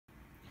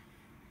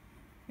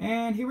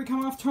And here we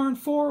come off turn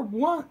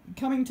 4,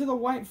 coming to the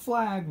white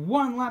flag.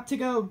 1 lap to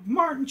go.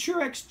 Martin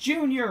Truex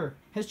Jr.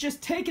 has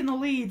just taken the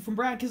lead from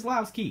Brad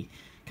Keselowski.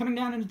 Coming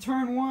down into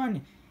turn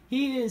 1,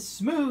 he is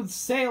smooth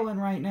sailing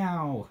right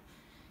now.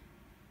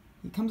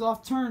 As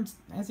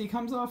he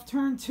comes off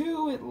turn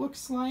 2, it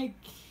looks like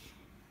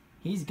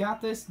he's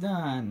got this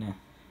done.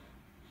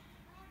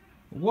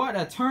 What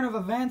a turn of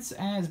events,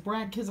 as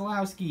Brad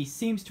Keselowski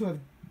seems to have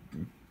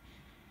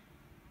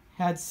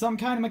had some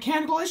kind of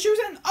mechanical issues,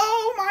 and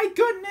oh my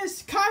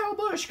goodness, Kyle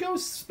Busch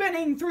goes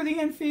spinning through the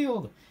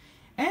infield.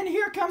 And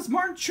here comes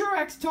Martin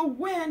Truex to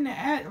win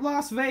at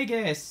Las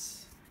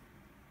Vegas.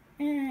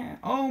 And,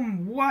 oh,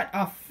 what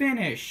a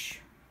finish.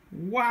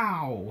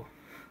 Wow.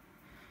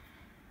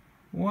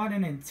 What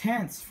an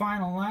intense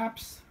final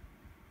laps.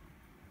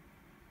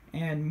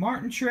 And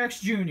Martin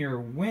Truex Jr.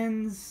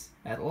 wins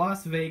at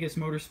Las Vegas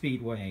Motor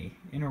Speedway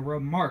in a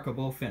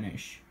remarkable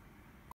finish.